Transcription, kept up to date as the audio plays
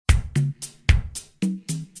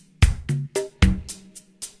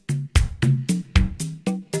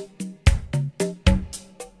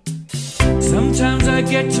I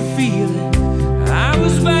get to feeling I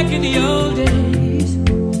was back in the old days,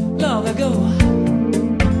 long ago.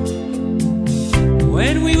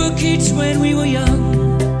 When we were kids, when we were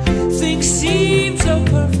young, things seemed so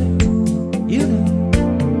perfect, you know.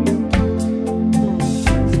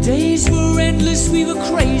 The days were endless, we were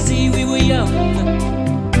crazy, we were young.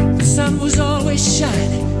 The sun was always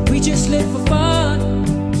shining, we just lived for fun.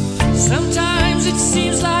 Sometimes it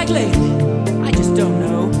seems like lately, I just don't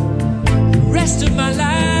know, the rest of my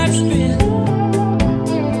life's been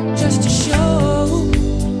just a show.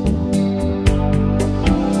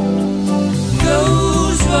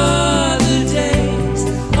 Those were the days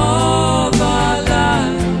of our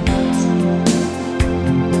lives.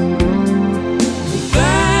 The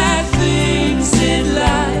bad things in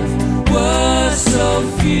life were so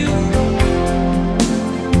few.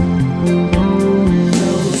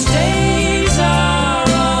 Those days are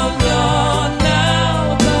all gone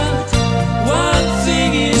now, but one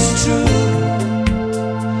thing is true.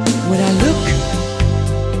 When I look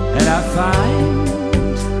and I find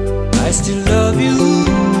I still love you,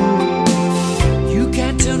 you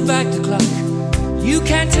can't turn back the clock, you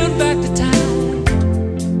can't turn back the time.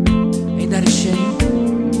 Ain't that a shame?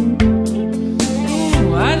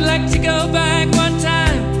 Ooh, I'd like to go back one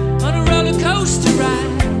time on a roller coaster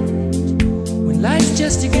ride, when life's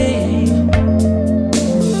just a game.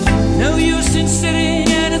 No use in sitting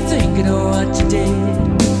and thinking of what you did,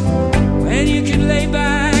 when you can lay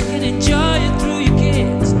back